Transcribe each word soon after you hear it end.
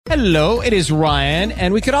Hello, it is Ryan,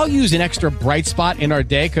 and we could all use an extra bright spot in our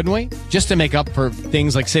day, couldn't we? Just to make up for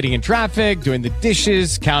things like sitting in traffic, doing the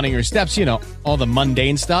dishes, counting your steps, all the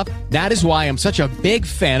mundane stuff. That is why I'm such a big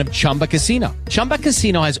fan of Chumba Casino. Chumba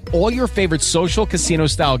Casino has all your favorite social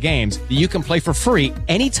casino-style games that you can play for free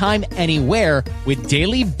anytime, anywhere with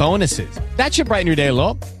daily bonuses. That should brighten your day a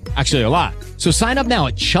little. Actually, a lot. So sign up now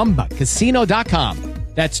at ChumbaCasino.com.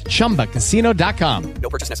 That's ChumbaCasino.com. No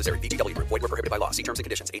purchase necessary. VGW Group. Void where prohibited by law. See terms and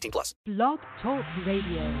conditions. 18 plus. Blog Talk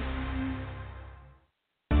Radio.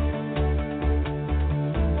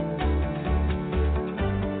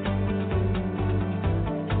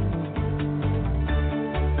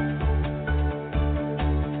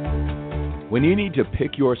 When you need to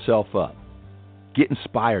pick yourself up, get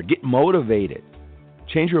inspired, get motivated,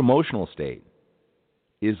 change your emotional state,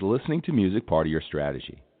 is listening to music part of your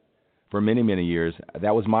strategy? For many, many years,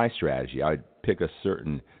 that was my strategy. I'd pick a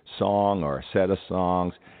certain song or a set of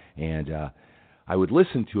songs, and I would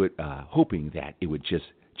listen to it hoping that it would just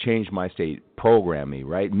change my state, program me,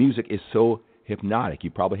 right? Music is so hypnotic.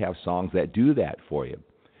 You probably have songs that do that for you.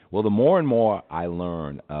 Well, the more and more I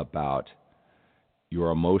learn about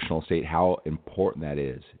your emotional state, how important that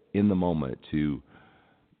is in the moment to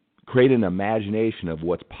create an imagination of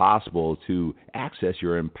what's possible to access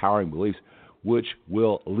your empowering beliefs, which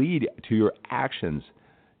will lead to your actions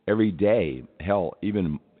every day, hell,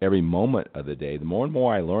 even every moment of the day. The more and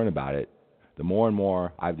more I learn about it, the more and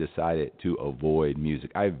more I've decided to avoid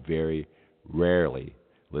music. I very rarely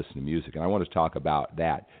listen to music, and I want to talk about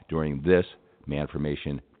that during this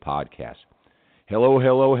Manformation podcast. Hello,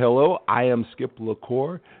 hello, hello. I am Skip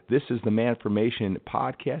LaCour. This is the Manformation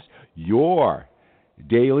podcast, your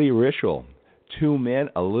daily ritual. Two men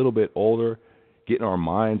a little bit older, getting our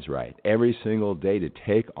minds right every single day to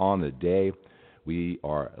take on the day. We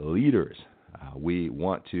are leaders. We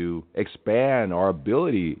want to expand our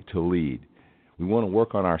ability to lead. We want to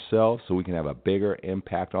work on ourselves so we can have a bigger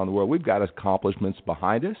impact on the world. We've got accomplishments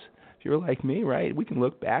behind us. If you're like me, right, we can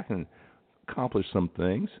look back and accomplish some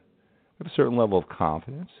things. We have a certain level of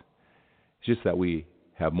confidence. It's just that we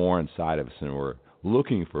have more inside of us, and we're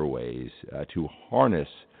looking for ways to harness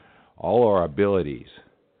all our abilities.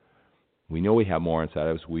 We know we have more inside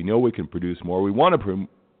of us. We know we can produce more. We want to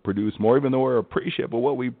produce more, even though we're appreciative of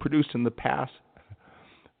what we produced in the past.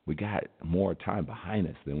 We got more time behind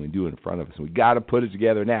us than we do in front of us. We got to put it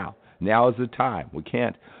together now. Now is the time. We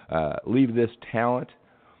can't leave this talent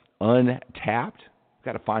untapped. We've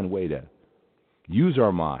got to find a way to use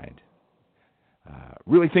our mind.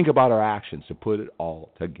 Really think about our actions to put it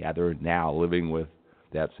all together now, living with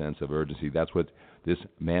that sense of urgency. That's what this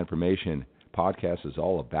Manformation podcast is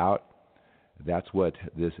all about. That's what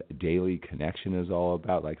this daily connection is all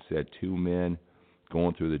about. Like I said, two men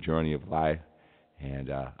going through the journey of life.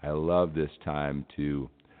 And I love this time to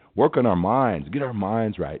work on our minds, get our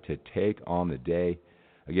minds right to take on the day.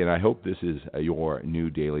 Again, I hope this is your new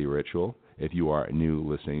daily ritual. If you are new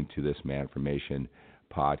listening to this Manformation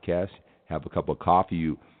podcast, have a cup of coffee,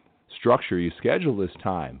 you schedule this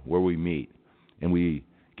time where we meet and we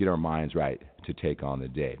get our minds right to take on the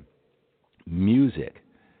day. Music.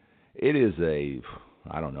 It is a,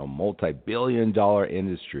 multi-billion-dollar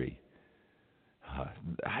industry.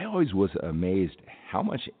 I always was amazed how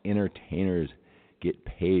much entertainers get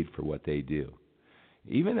paid for what they do.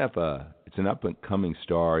 Even if it's an up-and-coming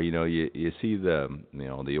star, you see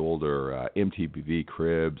the older MTV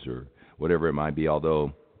Cribs or whatever it might be,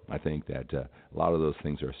 although I think that a lot of those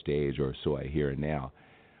things are staged, or so I hear now.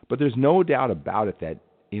 But there's no doubt about it that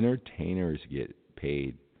entertainers get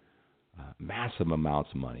paid massive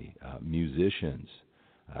amounts of money. Musicians,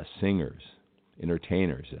 singers,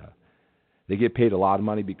 entertainers, they get paid a lot of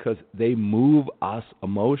money because they move us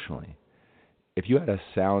emotionally. If you had a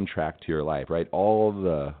soundtrack to your life, right, all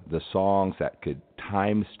the songs that could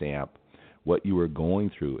timestamp what you were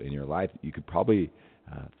going through in your life, you could probably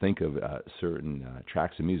think of certain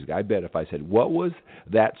tracks of music. I bet if I said, what was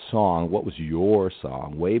that song, what was your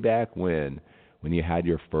song way back when you had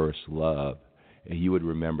your first love, you would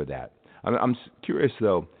remember that. I'm curious,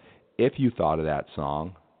 though, if you thought of that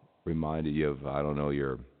song, reminded you of,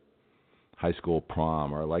 your high school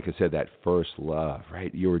prom, or like I said, that first love,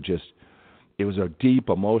 right? It was a deep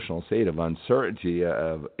emotional state of uncertainty,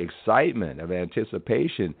 of excitement, of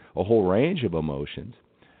anticipation, a whole range of emotions.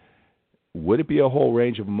 Would it be a whole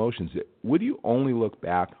range of emotions? Would you only look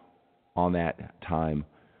back on that time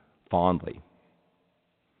fondly?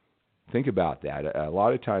 Think about that. A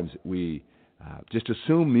lot of times we just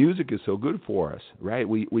assume music is so good for us, right?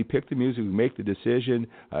 We pick the music, we make the decision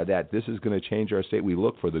that this is going to change our state. We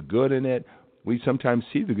look for the good in it. We sometimes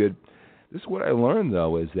see the good. This is what I learned,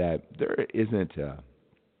 though, is that there isn't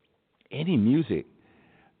any music,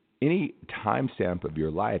 any timestamp of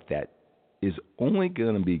your life that is only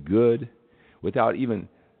going to be good without even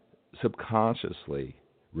subconsciously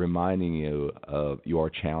reminding you of your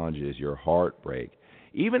challenges, your heartbreak.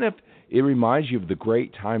 Even if it reminds you of the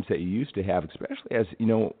great times that you used to have, especially as,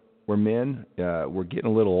 we're men, we're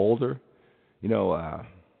getting a little older.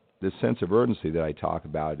 This sense of urgency that I talk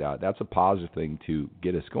about, that's a positive thing to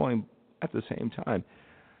get us going. At the same time,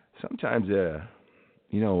 sometimes,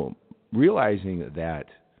 realizing that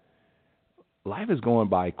life is going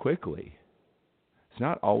by quickly. It's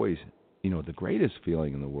not always, the greatest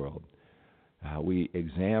feeling in the world. We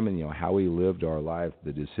examine, how we lived our life,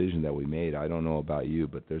 the decision that we made. I don't know about you,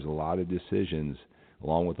 but there's a lot of decisions,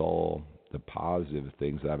 along with all the positive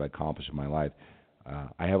things that I've accomplished in my life.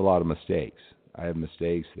 I have a lot of mistakes. I have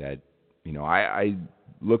mistakes that, I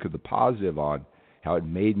look at the positive on how it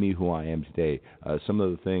made me who I am today. Some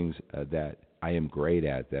of the things that I am great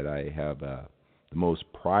at, that I have the most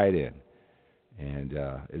pride in, and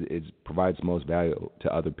it provides most value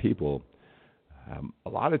to other people. A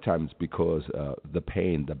lot of times because the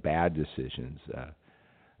pain, the bad decisions,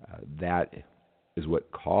 that is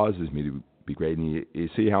what causes me to be great. And you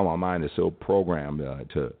see how my mind is so programmed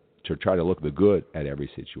to try to look the good at every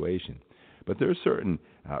situation. But there's certain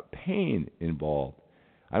pain involved.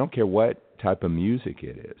 I don't care what type of music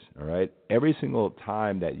it is, all right? Every single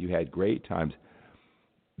time that you had great times,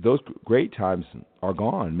 those great times are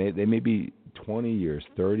gone. They may be 20 years,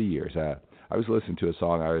 30 years. I was listening to a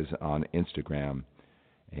song. I was on Instagram,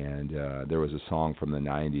 and there was a song from the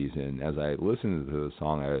 90s. And as I listened to the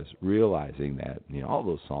song, I was realizing that, all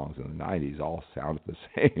those songs in the 90s all sounded the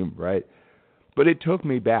same, right? But it took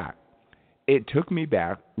me back. It took me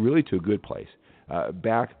back really to a good place.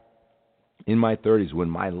 Back in my 30s when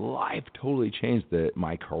my life totally changed,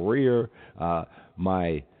 my career,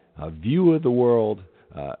 my view of the world,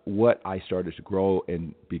 what I started to grow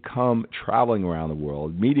and become, traveling around the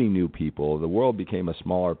world, meeting new people. The world became a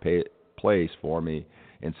smaller place for me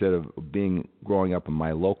instead of growing up in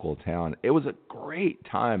my local town. It was a great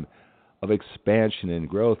time of expansion and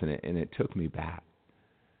growth, and it took me back.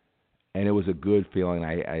 And it was a good feeling.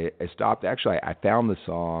 I stopped. Actually, I found the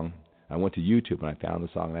song. I went to YouTube and I found the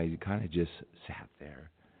song, and I kind of just sat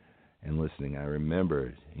there and listening. I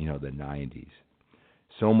remembered, the 90s.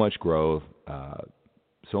 So much growth,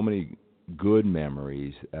 so many good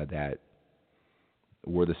memories that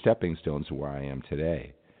were the stepping stones to where I am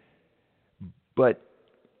today. But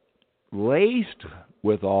laced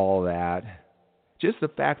with all that, just the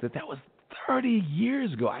fact that was 30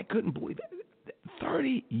 years ago. I couldn't believe it.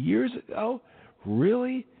 30 years ago?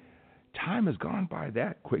 Really? Time has gone by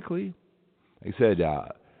that quickly? Like I said,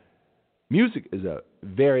 music is a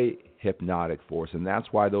very hypnotic force, and that's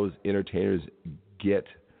why those entertainers get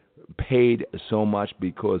paid so much,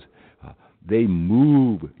 because they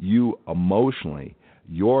move you emotionally.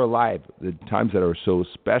 Your life, the times that are so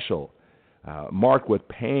special, marked with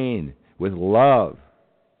pain, with love,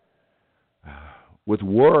 with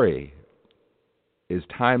worry, is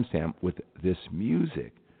timestamped with this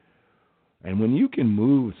music. And when you can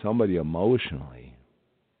move somebody emotionally,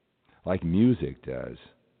 like music does,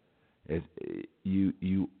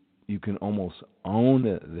 you can almost own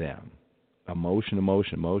them. Emotion.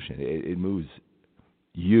 It moves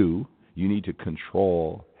you. You need to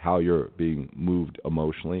control how you're being moved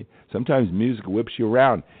emotionally. Sometimes music whips you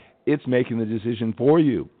around. It's making the decision for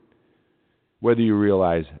you, whether you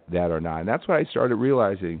realize that or not. And that's what I started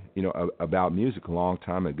realizing, about music a long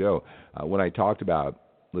time ago. When I talked about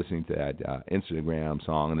listening to that Instagram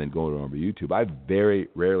song and then going over YouTube, I very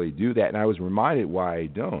rarely do that. And I was reminded why I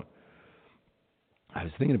don't. I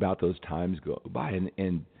was thinking about those times go by,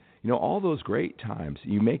 and all those great times,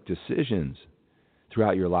 you make decisions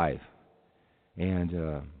throughout your life.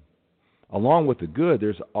 And along with the good,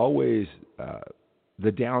 there's always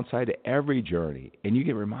the downside to every journey. And you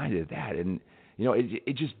get reminded of that. And,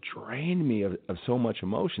 it just drained me of so much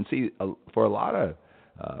emotion. See, for a lot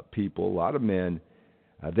of people, a lot of men,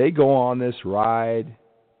 they go on this ride,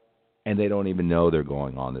 and they don't even know they're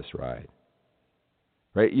going on this ride.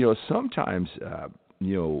 Right? Sometimes,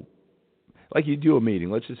 like you do a meeting.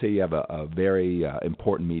 Let's just say you have a very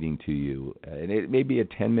important meeting to you, and it may be a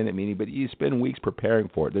 10-minute meeting, but you spend weeks preparing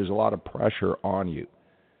for it. There's a lot of pressure on you,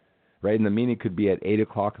 right? And the meeting could be at 8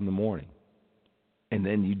 o'clock in the morning, and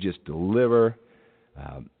then you just deliver.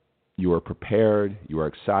 You were prepared. You were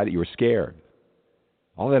excited. You were scared.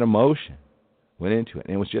 All that emotion went into it,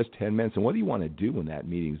 and it was just 10 minutes. And what do you want to do when that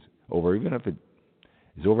meeting's over? Even if it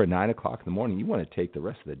is over at 9 o'clock in the morning, you want to take the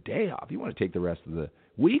rest of the day off. You want to take the rest of the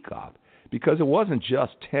week off, because it wasn't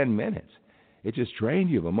just 10 minutes. It just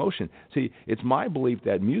drains you of emotion. See, it's my belief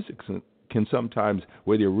that music can sometimes,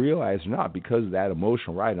 whether you realize it or not, because of that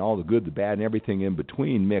emotional ride and all the good, the bad, and everything in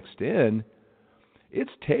between mixed in,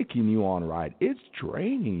 it's taking you on a ride. It's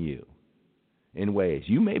draining you in ways.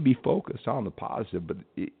 You may be focused on the positive, but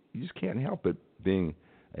you just can't help it being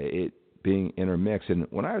intermixed. And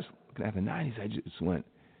when I was looking at the 90s, I just went,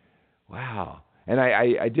 wow. And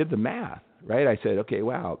I did the math, right? I said, okay,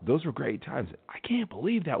 wow, those were great times. I can't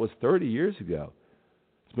believe that was 30 years ago.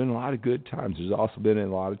 It's been a lot of good times. There's also been a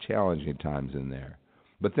lot of challenging times in there.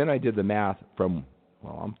 But then I did the math from,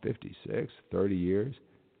 I'm 56, 30 years.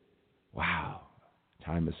 Wow,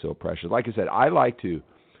 time is so precious. Like I said, I like to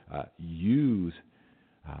use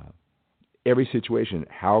every situation.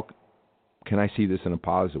 How can I see this in a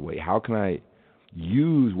positive way? How can I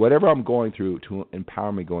use whatever I'm going through to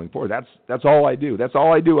empower me going forward? That's all I do. That's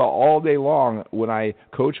all I do all day long when I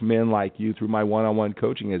coach men like you through my one-on-one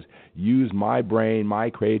coaching is use my brain, my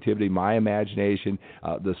creativity, my imagination,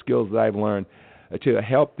 the skills that I've learned to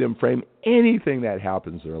help them frame anything that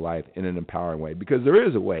happens in their life in an empowering way. Because there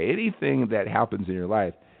is a way. Anything that happens in your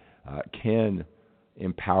life can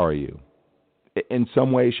empower you in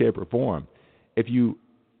some way, shape, or form. If you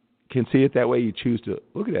can see it that way, you choose to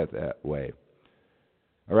look at it that way.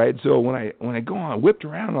 All right, so when I go on, whipped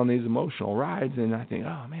around on these emotional rides, and I think,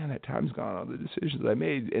 oh man, that time's gone. All the decisions I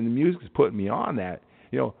made, and the music's putting me on that.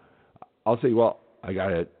 I'll say, well, I've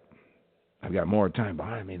got more time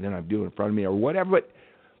behind me than I'm doing in front of me, or whatever. But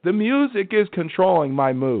the music is controlling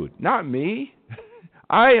my mood, not me.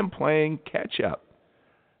 I am playing catch up.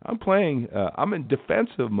 I'm in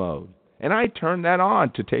defensive mode, and I turn that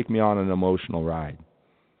on to take me on an emotional ride.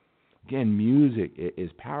 Again, music is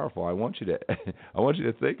powerful. I want you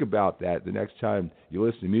to think about that the next time you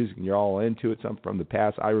listen to music and you're all into it. Something from the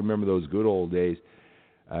past. I remember those good old days.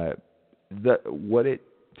 What it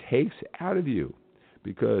takes out of you,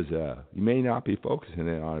 because you may not be focusing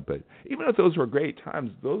on it, but even if those were great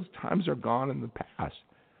times, those times are gone in the past.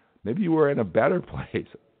 Maybe you were in a better place.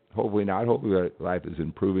 Hopefully not. Hopefully life is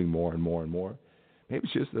improving more and more and more. Maybe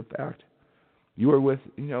it's just the fact you were with,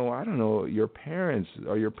 I don't know, your parents,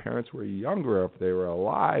 or your parents were younger, if they were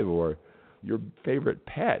alive, or your favorite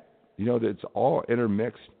pet. That's all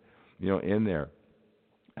intermixed, in there.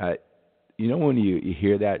 When you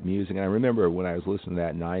hear that music, and I remember when I was listening to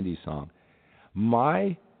that 90s song,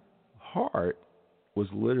 my heart was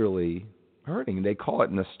literally hurting. They call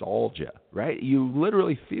it nostalgia, right? You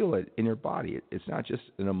literally feel it in your body. It's not just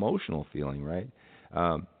an emotional feeling, right?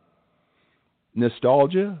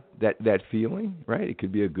 Nostalgia, that feeling, right? It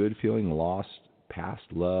could be a good feeling, lost past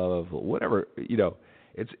love, whatever.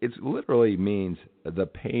 It's literally means the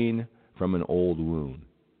pain from an old wound.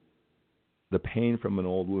 The pain from an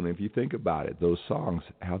old wound. If you think about it, those songs,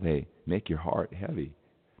 how they make your heart heavy,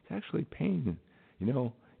 it's actually pain.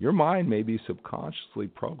 Your mind may be subconsciously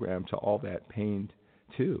programmed to all that pain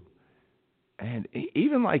too. And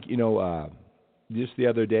even like, just the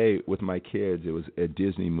other day with my kids, it was a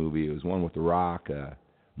Disney movie. It was one with The Rock,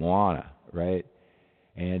 Moana, right?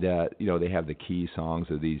 And they have the key songs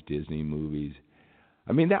of these Disney movies.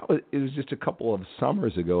 I mean, it was just a couple of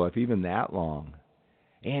summers ago, if even that long.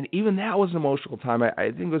 And even that was an emotional time. I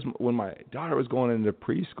think it was when my daughter was going into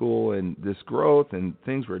preschool, and this growth and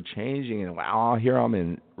things were changing, and wow, here I'm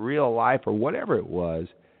in real life, or whatever it was.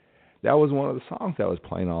 That was one of the songs that was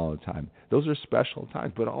playing all the time. Those are special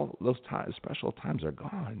times, but all those special times are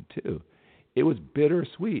gone too. It was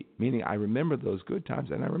bittersweet, meaning I remember those good times,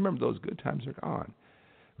 and I remember those good times are gone,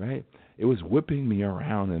 right? It was whipping me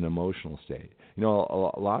around in an emotional state. A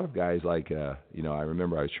lot of guys like, I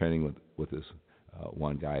remember I was training with this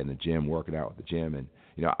one guy in the gym, working out with the gym, and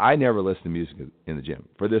I never listen to music in the gym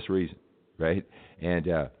for this reason, right? And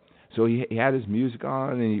so he had his music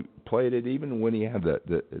on, and he played it even when he had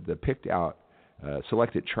the picked out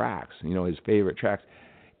selected tracks, his favorite tracks.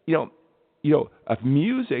 If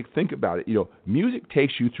music, think about it, music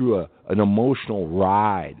takes you through an emotional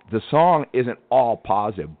ride. The song isn't all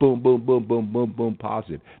positive, boom, boom, boom, boom, boom, boom,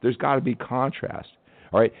 positive. There's got to be contrast,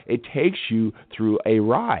 all right? It takes you through a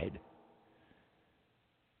ride.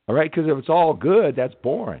 All right, because if it's all good, that's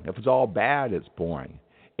boring. If it's all bad, it's boring.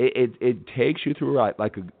 It takes you through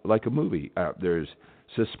like a movie. There's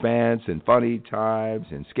suspense and funny times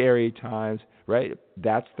and scary times, right?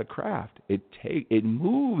 That's the craft. It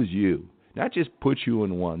moves you, not just puts you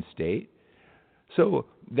in one state. So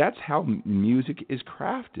that's how music is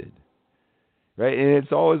crafted, right? And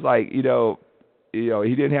it's always like he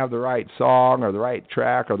didn't have the right song or the right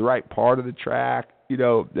track or the right part of the track,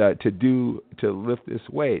 to lift this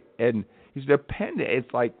weight. And he's dependent.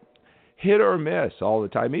 It's like hit or miss all the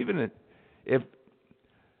time. Even if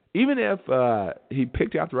even if he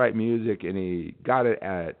picked out the right music and he got it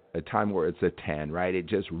at a time where it's a 10, right? It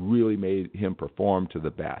just really made him perform to the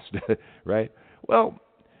best, right? Well,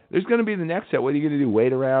 there's going to be the next set. What are you going to do?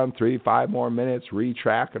 Wait around 3-5 more minutes,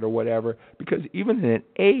 retrack it or whatever? Because even an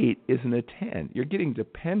 8 isn't a 10. You're getting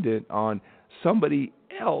dependent on somebody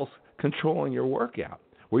else controlling your workout,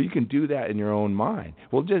 where you can do that in your own mind.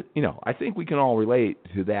 Well, just, I think we can all relate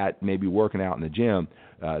to that, maybe working out in the gym,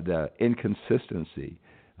 the inconsistency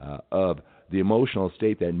of the emotional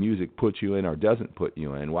state that music puts you in or doesn't put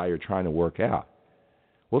you in while you're trying to work out.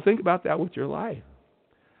 Well, think about that with your life.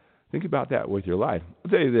 Think about that with your life. I'll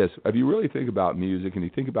tell you this. If you really think about music and you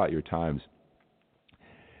think about your times,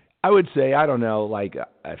 I would say, I don't know, like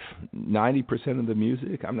 90% of the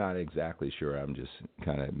music, I'm not exactly sure. I'm just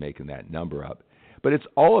kind of making that number up. But it's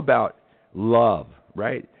all about love,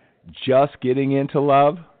 right? Just getting into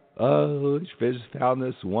love. Oh, you just found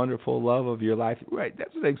this wonderful love of your life. Right,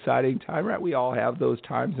 that's an exciting time, right? We all have those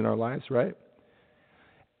times in our lives, right?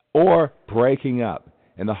 Or breaking up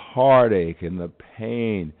and the heartache and the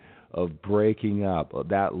pain of breaking up, of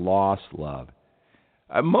that lost love.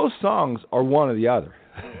 Most songs are one or the other,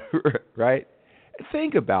 right?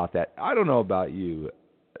 Think about that. I don't know about you.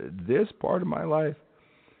 This part of my life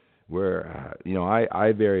where,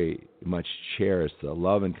 I very much cherish the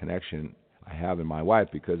love and connection I have in my wife,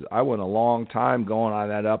 because I went a long time going on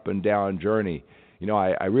that up and down journey.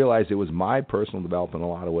 I realized it was my personal development in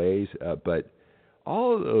a lot of ways, but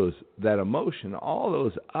all of that emotion, all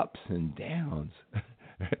those ups and downs,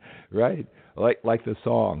 right? Like the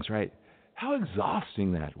songs, right? How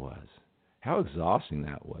exhausting that was.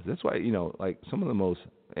 That's why, like some of the most,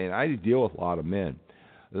 and I deal with a lot of men,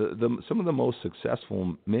 some of the most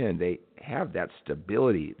successful men, they have that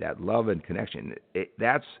stability, that love and connection.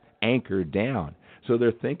 That's anchored down. So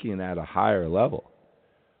they're thinking at a higher level.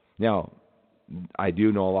 Now, I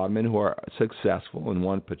do know a lot of men who are successful in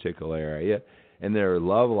one particular area, and their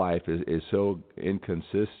love life is so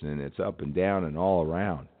inconsistent. It's up and down and all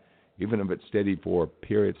around. Even if it's steady for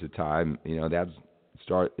periods of time, that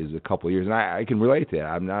start is a couple of years. And I can relate to that.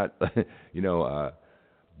 I'm not,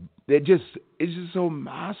 it's just so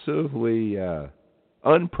massively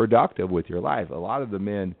unproductive with your life. A lot of the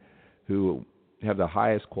men who have the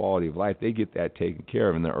highest quality of life, they get that taken care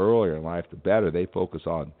of. And the earlier in life, the better. They focus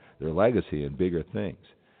on their legacy and bigger things.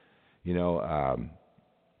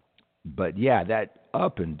 But yeah, that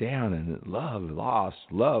up and down and love, lost,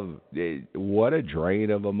 love, what a drain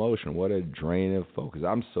of emotion, what a drain of focus.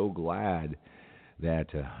 I'm so glad that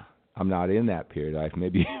I'm not in that period of life.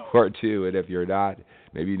 Maybe you are too, and if you're not,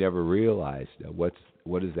 maybe you never realized what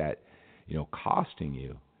is that, costing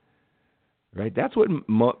you, right? That's what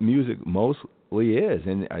music mostly is.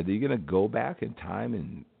 And are you going to go back in time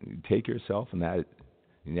and take yourself in that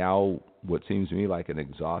now what seems to me like an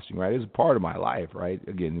exhausting, right? It's a part of my life, right?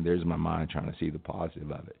 Again, there's my mind trying to see the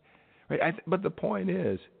positive of it, right? But the point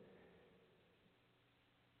is,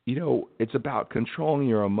 it's about controlling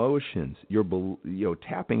your emotions,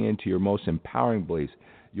 tapping into your most empowering beliefs,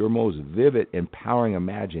 your most vivid, empowering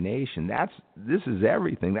imagination. This is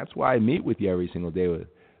everything. That's why I meet with you every single day with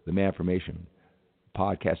the Manformation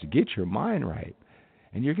podcast, to get your mind right.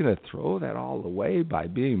 And you're going to throw that all away by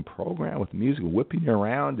being programmed with music, whipping you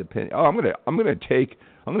around. I'm going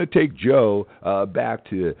to take Joe back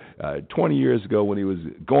to 20 years ago when he was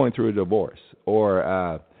going through a divorce,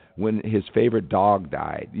 or when his favorite dog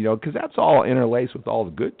died. Because that's all interlaced with all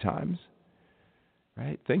the good times,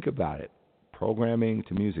 right? Think about it. Programming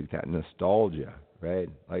to music, that nostalgia, right?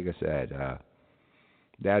 Like I said,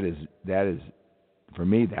 that is for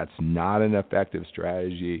me, that's not an effective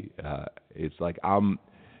strategy. It's like I'm,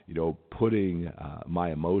 putting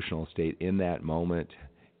my emotional state in that moment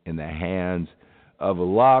in the hands of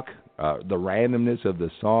luck, the randomness of the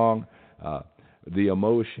song, the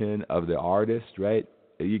emotion of the artist, right?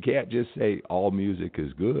 You can't just say all music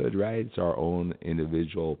is good, right? It's our own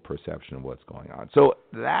individual perception of what's going on. So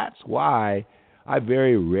that's why I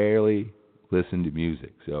very rarely listen to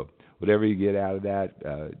music. So whatever you get out of that,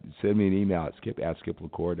 send me an email at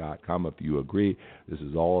skip@skiplacour.com if you agree. This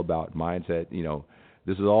is all about mindset.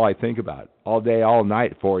 This is all I think about all day, all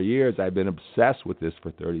night. 4 years, I've been obsessed with this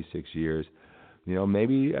for 36 years.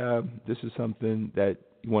 Maybe this is something that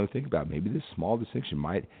you want to think about. Maybe this small distinction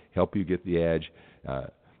might help you get the edge,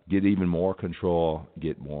 get even more control,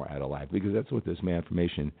 get more out of life, because that's what this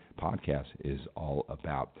Manformation podcast is all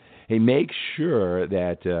about. Hey, make sure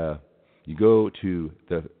that you go to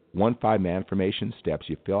the 15 Manformation steps.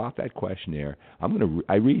 You fill out that questionnaire.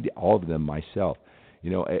 I read all of them myself.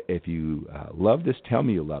 If you love this, tell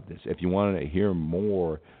me you love this. If you want to hear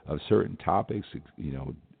more of certain topics, you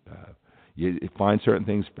You find certain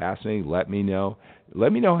things fascinating, let me know.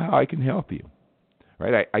 Let me know how I can help you.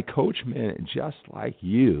 Right? I coach men just like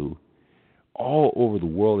you all over the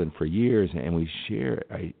world and for years, and we share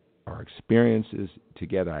our experiences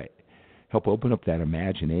together. I help open up that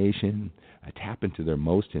imagination. I tap into their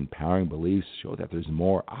most empowering beliefs, show that there's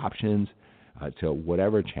more options to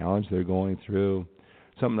whatever challenge they're going through.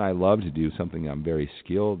 Something I love to do, something I'm very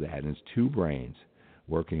skilled at, and it's two brains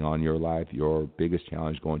working on your life, your biggest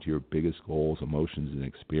challenge, going to your biggest goals, emotions, and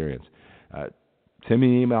experience. Send me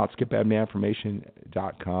an email at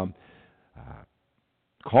skipabneyinformation.com.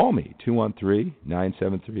 Call me,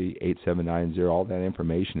 213-973-8790. All that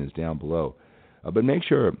information is down below. But make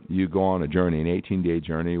sure you go on a journey, an 18-day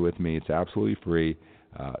journey with me. It's absolutely free.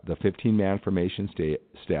 The 15 Manformation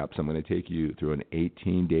steps, I'm going to take you through an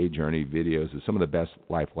 18-day journey, videos of some of the best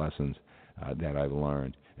life lessons that I've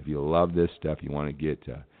learned. If you love this stuff, you want to get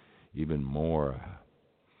even more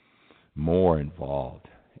involved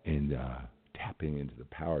in tapping into the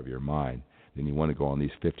power of your mind, then you want to go on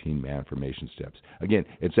these 15 Manformation steps. Again,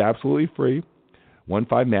 it's absolutely free.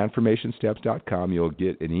 15manformationsteps.com. You'll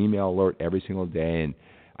get an email alert every single day, and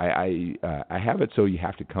I have it so you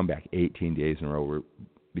have to come back 18 days in a row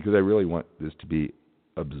because I really want this to be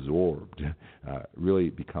absorbed, really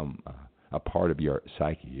become a part of your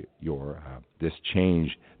psyche, your this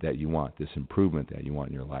change that you want, this improvement that you want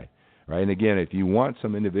in your life. Right? And again, if you want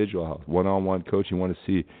some individual help, one-on-one coaching, you want to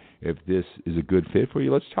see if this is a good fit for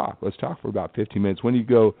you, let's talk. Let's talk for about 15 minutes. When you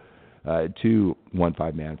go to 15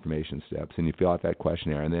 Manformation Steps and you fill out that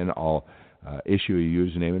questionnaire, and then I'll issue a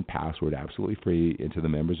username and password absolutely free into the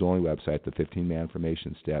members-only website, the 15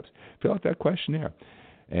 Manformation Steps. Fill out that questionnaire.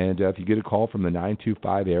 And if you get a call from the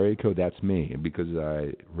 925 area code, that's me. And because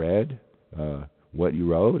I read what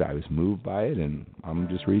you wrote, I was moved by it, and I'm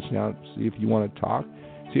just reaching out to see if you want to talk.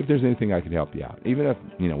 See if there's anything I can help you out. Even if,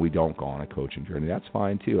 we don't go on a coaching journey, that's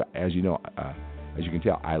fine too. As you know, as you can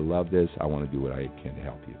tell, I love this. I want to do what I can to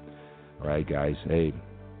help you. All right, guys. Hey,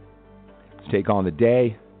 let's take on the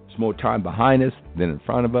day. There's more time behind us than in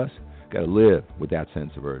front of us. We've got to live with that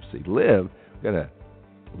sense of urgency. We've got to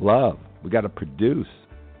love. We've got to produce.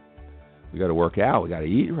 We've got to work out. We've got to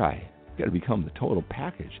eat right. We've got to become the total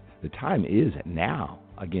package. The time is now.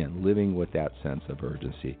 Again, living with that sense of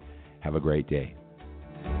urgency. Have a great day.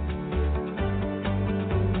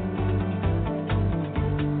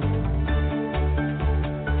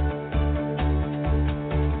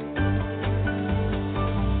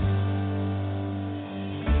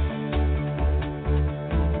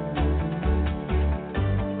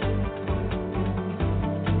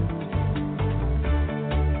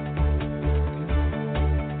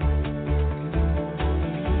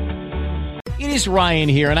 It is Ryan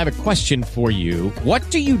here, and I have a question for you. What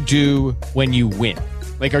do you do when you win?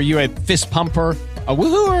 Like, are you a fist pumper, a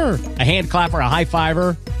woo-hooer, a hand clapper, a high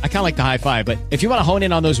fiver? I kind of like the high five, but if you want to hone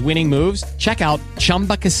in on those winning moves, check out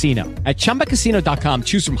Chumba Casino. At ChumbaCasino.com,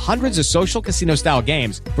 choose from hundreds of social casino-style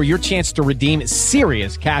games for your chance to redeem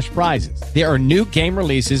serious cash prizes. There are new game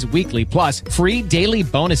releases weekly, plus free daily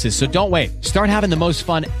bonuses. So don't wait. Start having the most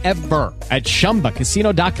fun ever at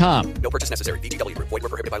ChumbaCasino.com. No purchase necessary. VGW Group. Void where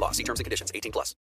prohibited by law. See terms and conditions. 18+.